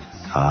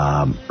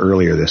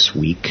earlier this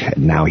week.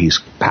 And now he's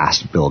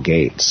passed Bill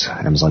Gates.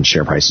 Amazon's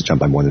share price has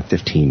jumped by more than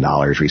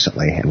 $15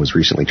 recently and was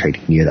recently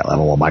trading near that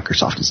level while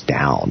Microsoft is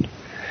down.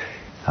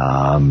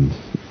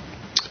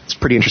 It's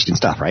pretty interesting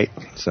stuff, right?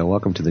 So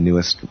welcome to the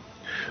newest,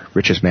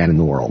 richest man in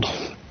the world.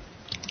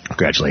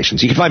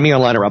 Congratulations. You can find me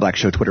online at Rob Black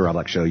Show, Twitter, Rob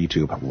Black Show,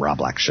 YouTube, Rob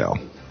Black Show.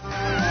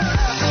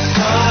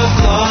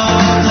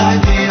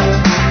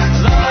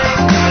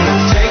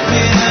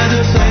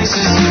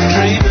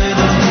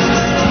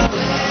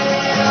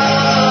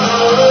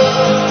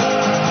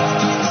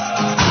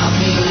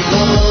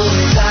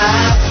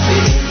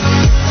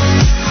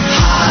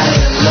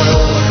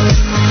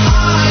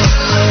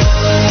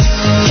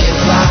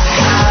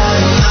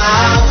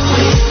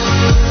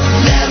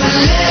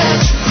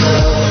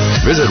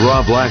 Visit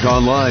Rob Black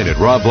online at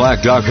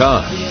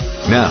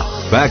robblack.com.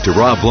 Now, back to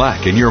Rob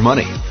Black and Your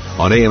Money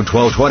on AM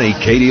 1220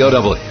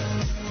 KDOW.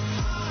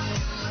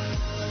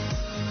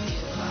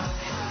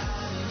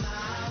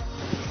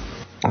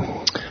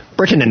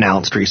 Britain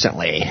announced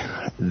recently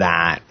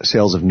that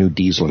sales of new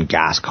diesel and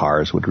gas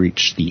cars would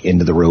reach the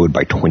end of the road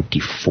by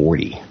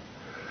 2040.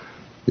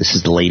 This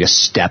is the latest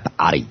step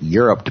out of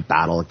Europe to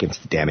battle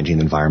against the damaging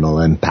environmental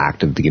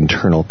impact of the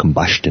internal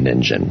combustion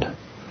engine.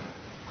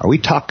 Are we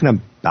talking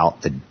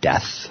about the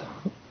death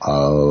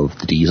of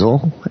the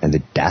diesel and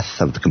the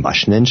death of the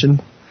combustion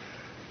engine?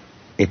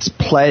 It's a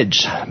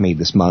pledge made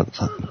this month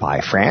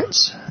by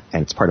France,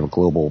 and it's part of a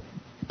global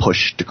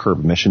push to curb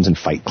emissions and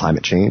fight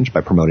climate change by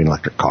promoting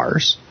electric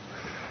cars.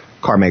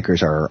 Car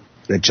makers are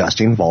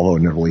adjusting. Volvo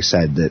notably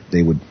said that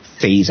they would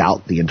phase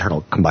out the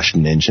internal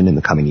combustion engine in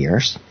the coming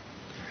years.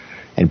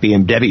 And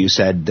BMW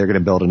said they're going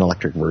to build an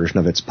electric version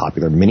of its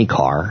popular Mini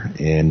car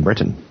in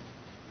Britain.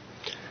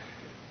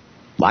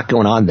 A lot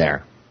going on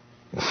there.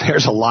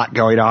 There's a lot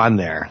going on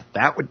there.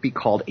 That would be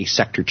called a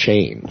sector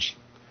change.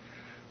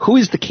 Who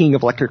is the king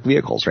of electric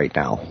vehicles right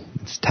now?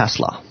 It's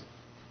Tesla.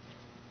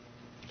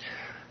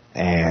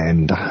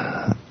 And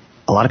a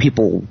lot of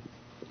people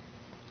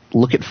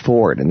look at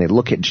Ford and they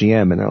look at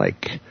GM and they're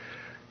like,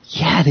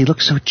 yeah, they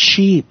look so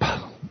cheap.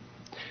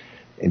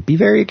 And be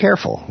very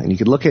careful. And you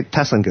could look at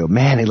Tesla and go,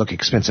 man, they look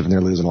expensive and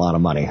they're losing a lot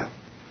of money.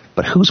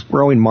 But who's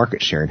growing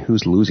market share and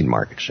who's losing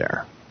market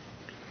share?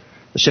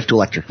 The shift to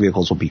electric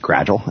vehicles will be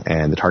gradual,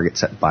 and the target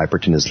set by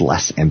Britain is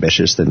less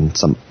ambitious than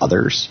some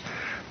others.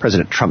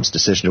 President Trump's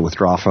decision to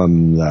withdraw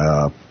from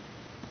the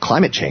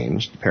climate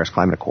change, the Paris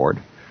Climate Accord,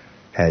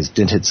 has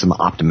dented some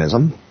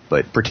optimism,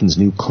 but Britain's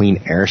new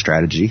clean air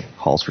strategy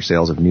calls for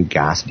sales of new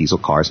gas and diesel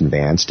cars and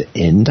vans to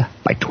end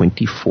by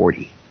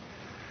 2040.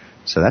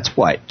 So that's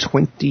what,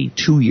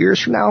 22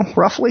 years from now,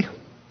 roughly?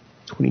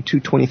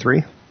 22,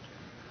 23?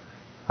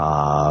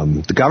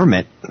 The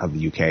government of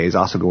the UK is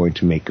also going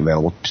to make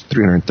available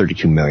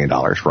 $332 million,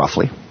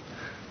 roughly,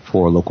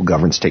 for local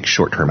governments to take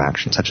short-term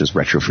action, such as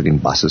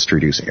retrofitting buses to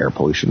reduce air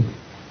pollution.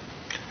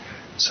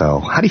 So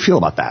how do you feel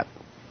about that?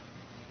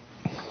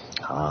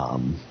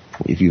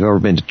 If you've ever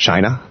been to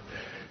China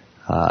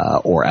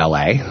or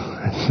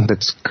LA,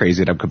 that's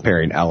crazy that I'm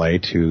comparing LA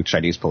to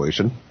Chinese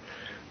pollution,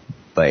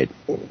 but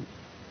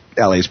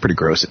LA is pretty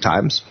gross at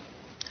times.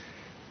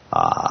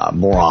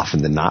 More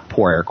often than not,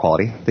 poor air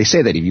quality. They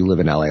say that if you live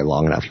in LA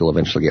long enough, you'll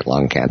eventually get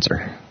lung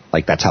cancer.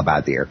 Like, that's how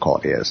bad the air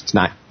quality is. It's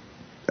not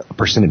a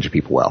percentage of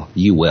people will.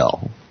 You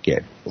will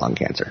get lung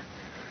cancer.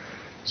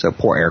 So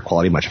poor air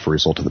quality, much of a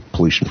result of the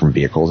pollution from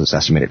vehicles, is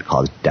estimated to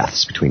cause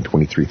deaths between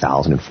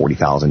 23,000 and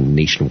 40,000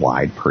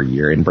 nationwide per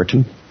year in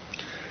Britain.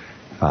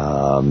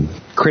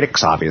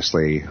 Critics,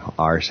 obviously,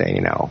 are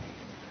saying,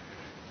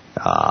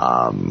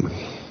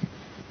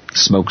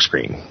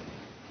 smokescreen.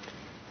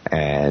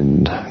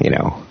 And,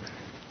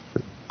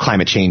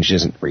 climate change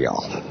isn't real.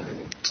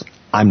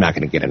 I'm not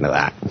going to get into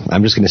that.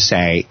 I'm just going to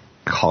say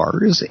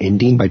cars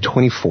ending by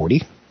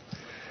 2040.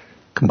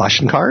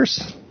 Combustion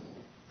cars.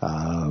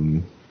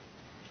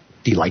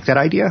 Do you like that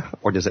idea?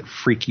 Or does it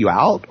freak you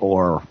out?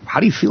 Or how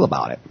do you feel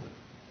about it?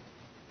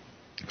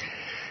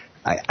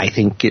 I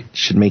think it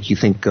should make you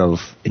think of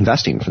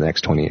investing for the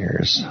next 20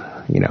 years.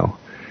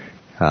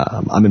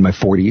 I'm in my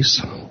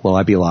 40s. Will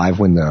I be alive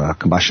when the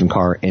combustion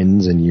car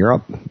ends in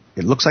Europe?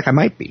 It looks like I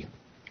might be.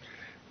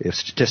 If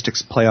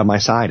statistics play on my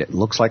side, it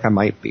looks like I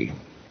might be.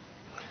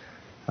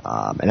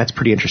 And that's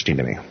pretty interesting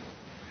to me.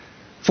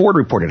 Ford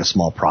reported a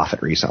small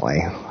profit recently,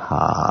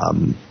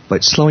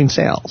 but slowing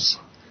sales.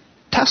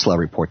 Tesla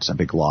reports a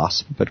big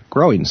loss, but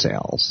growing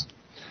sales.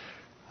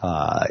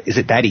 Is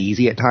it that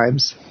easy at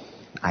times?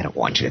 I don't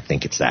want you to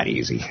think it's that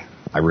easy.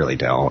 I really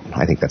don't.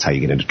 I think that's how you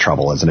get into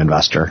trouble as an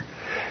investor.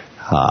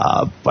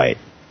 But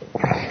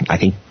I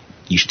think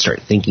you should start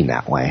thinking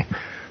that way.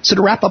 So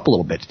to wrap up a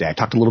little bit today, I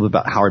talked a little bit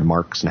about Howard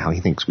Marks and how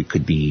he thinks we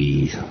could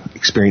be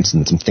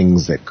experiencing some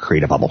things that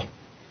create a bubble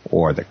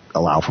or that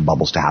allow for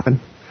bubbles to happen.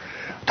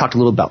 I talked a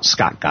little about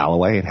Scott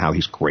Galloway and how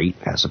he's great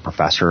as a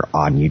professor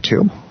on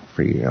YouTube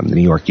for the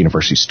New York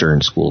University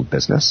Stern School of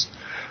Business.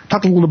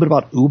 Talked a little bit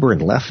about Uber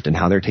and Lyft and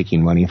how they're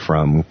taking money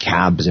from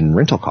cabs and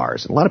rental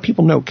cars. And a lot of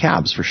people know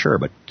cabs for sure,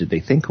 but did they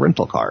think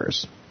rental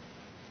cars?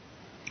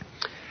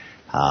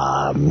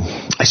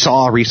 I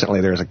saw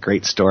recently there was a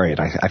great story, and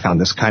I found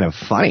this kind of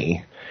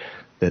funny,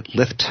 that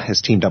Lyft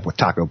has teamed up with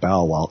Taco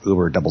Bell while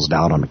Uber doubles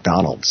down on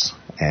McDonald's.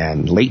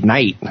 And late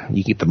night,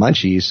 you get the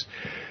munchies,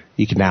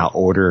 you can now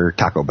order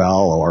Taco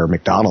Bell or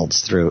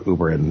McDonald's through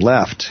Uber and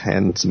Lyft.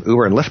 And some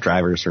Uber and Lyft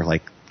drivers are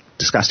like,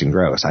 disgusting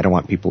gross. I don't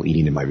want people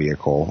eating in my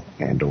vehicle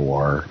and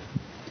or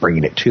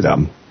bringing it to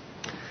them.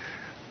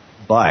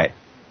 But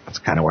that's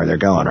kind of where they're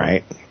going,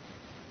 right?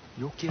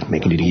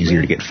 Making it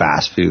easier to get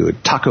fast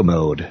food. Taco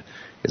Mode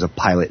is a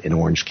pilot in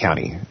Orange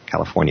County,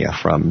 California,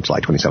 from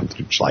July 27th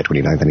through July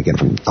 29th, and again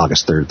from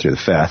August 3rd through the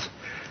 5th,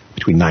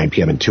 between 9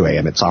 p.m. and 2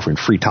 a.m. It's offering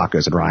free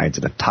tacos and rides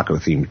in a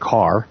taco-themed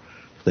car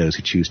for those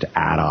who choose to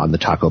add on the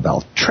Taco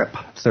Bell trip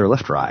to their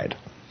Lyft ride.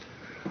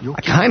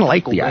 I kind of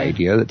like the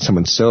idea that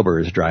someone sober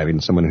is driving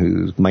someone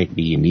who might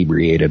be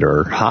inebriated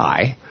or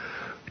high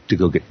to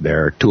go get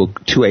their 2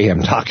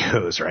 a.m.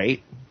 tacos,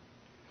 right?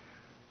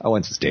 I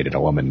once dated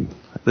a woman.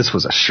 This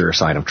was a sure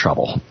sign of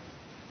trouble.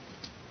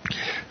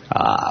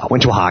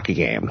 Went to a hockey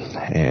game,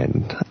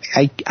 and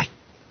I a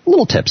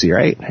little tipsy,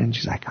 right? And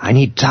she's like, I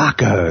need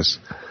tacos.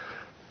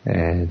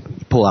 And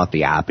you pull out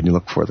the app, and you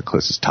look for the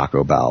closest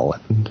Taco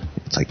Bell, and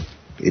it's like,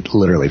 it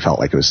literally felt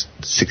like it was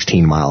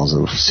 16 miles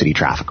of city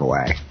traffic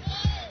away.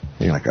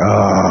 And you're like,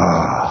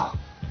 oh,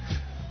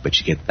 but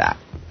you get that.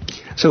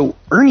 So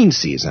earnings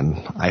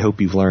season, I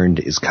hope you've learned,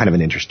 is kind of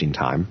an interesting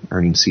time.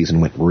 Earnings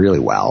season went really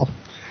well.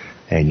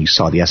 And you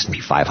saw the S&P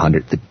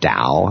 500, the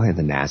Dow, and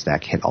the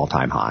NASDAQ hit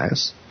all-time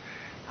highs.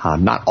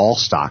 Not all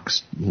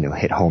stocks,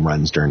 hit home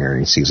runs during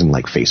earnings season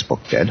like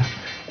Facebook did.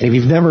 And if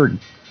you've never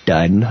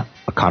done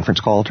a conference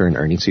call during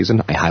earnings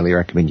season, I highly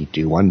recommend you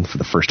do one for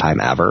the first time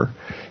ever.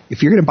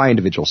 If you're going to buy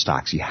individual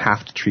stocks, you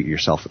have to treat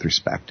yourself with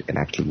respect and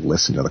actually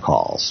listen to the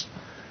calls.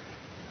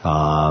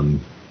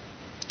 And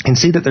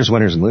see that there's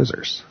winners and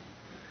losers.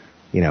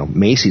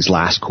 Macy's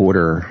last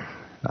quarter,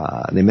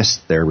 they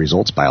missed their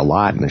results by a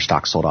lot, and their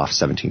stock sold off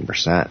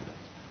 17%.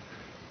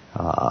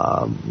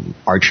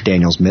 Archer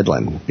Daniels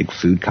Midland, big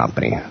food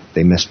company,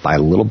 they missed by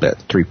a little bit,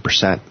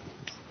 3%,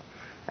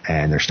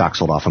 and their stock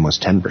sold off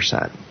almost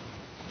 10%.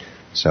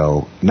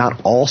 So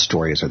not all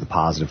stories are the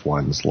positive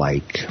ones,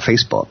 like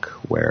Facebook,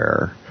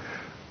 where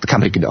the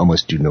company could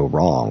almost do no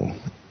wrong.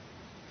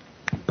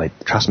 But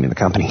trust me, the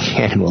company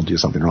can and will do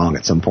something wrong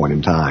at some point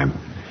in time,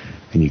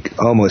 and you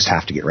almost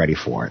have to get ready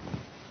for it.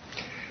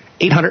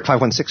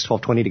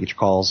 800-516-1220 to get your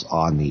calls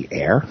on the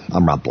air.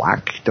 I'm Rob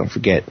Black. Don't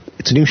forget,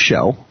 it's a new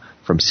show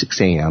from 6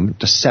 a.m.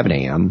 to 7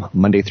 a.m.,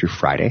 Monday through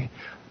Friday.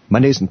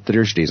 Mondays and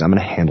Thursdays, I'm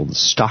going to handle the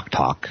Stock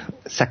Talk,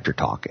 Sector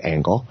Talk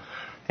angle.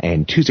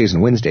 And Tuesdays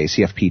and Wednesdays,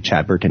 CFP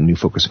Chad Burton, New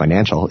Focus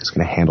Financial, is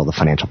going to handle the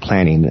financial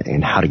planning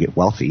and how to get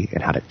wealthy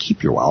and how to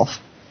keep your wealth.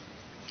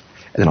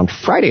 And then on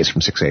Fridays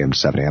from 6 a.m. to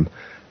 7 a.m.,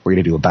 we're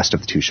going to do a best of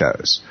the two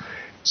shows.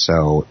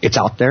 So it's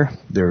out there.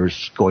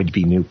 There's going to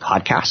be new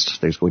podcasts.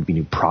 There's going to be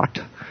new product.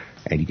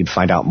 And you can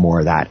find out more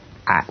of that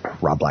at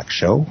Rob Black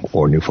Show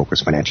or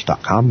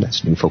newfocusfinancial.com.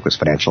 That's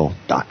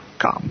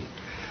newfocusfinancial.com.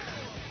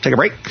 Take a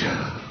break.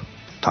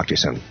 Talk to you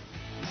soon. 1,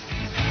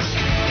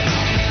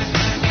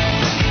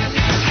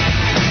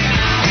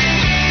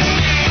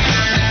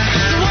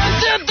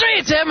 2,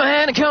 3, take my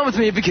hand and come with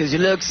me because you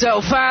look so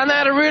fine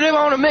that I really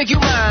want to make you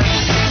mine.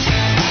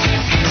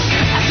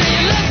 I say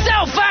you look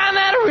so fine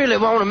that I really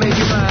want to make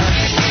you mine.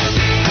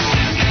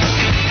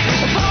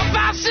 4,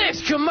 5,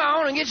 6, come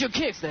on and get your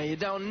kicks. Now you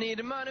don't need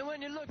the money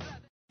when you look like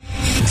that.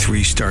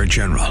 3-star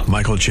General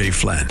Michael J.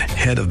 Flynn,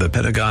 head of the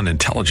Pentagon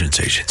Intelligence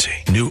Agency,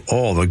 knew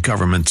all the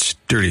government's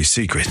dirty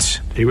secrets.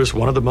 He was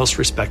one of the most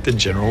respected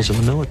generals in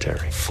the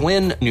military.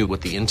 Flynn knew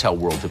what the intel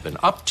world had been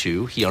up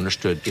to. He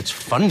understood its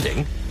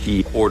funding.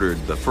 He ordered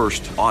the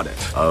first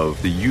audit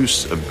of the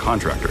use of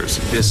contractors.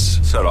 This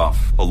set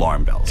off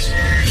alarm bells.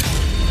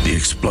 The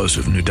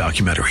explosive new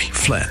documentary,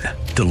 Flynn,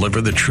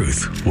 Deliver the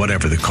truth,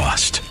 whatever the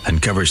cost,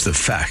 and covers the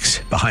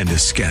facts behind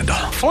this scandal.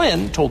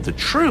 Flynn told the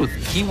truth.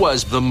 He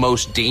was the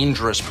most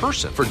dangerous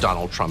person for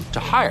Donald Trump to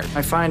hire.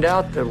 I find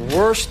out the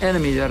worst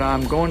enemy that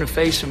I'm going to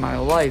face in my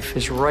life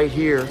is right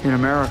here in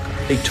America.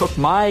 They took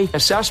my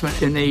assessment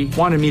and they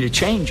wanted me to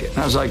change it. And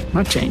I was like, I'm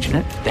not changing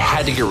it. They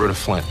had to get rid of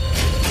Flynn.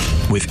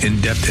 With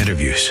in-depth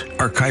interviews,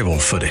 archival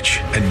footage,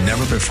 and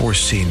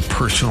never-before-seen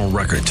personal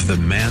records of the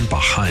man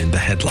behind the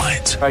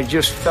headlines. I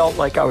just felt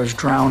like I was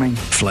drowning.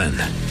 Flynn,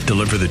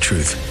 deliver the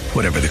truth,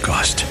 whatever the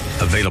cost.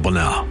 Available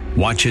now.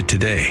 Watch it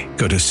today.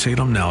 Go to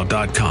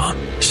salemnow.com.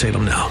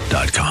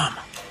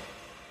 salemnow.com.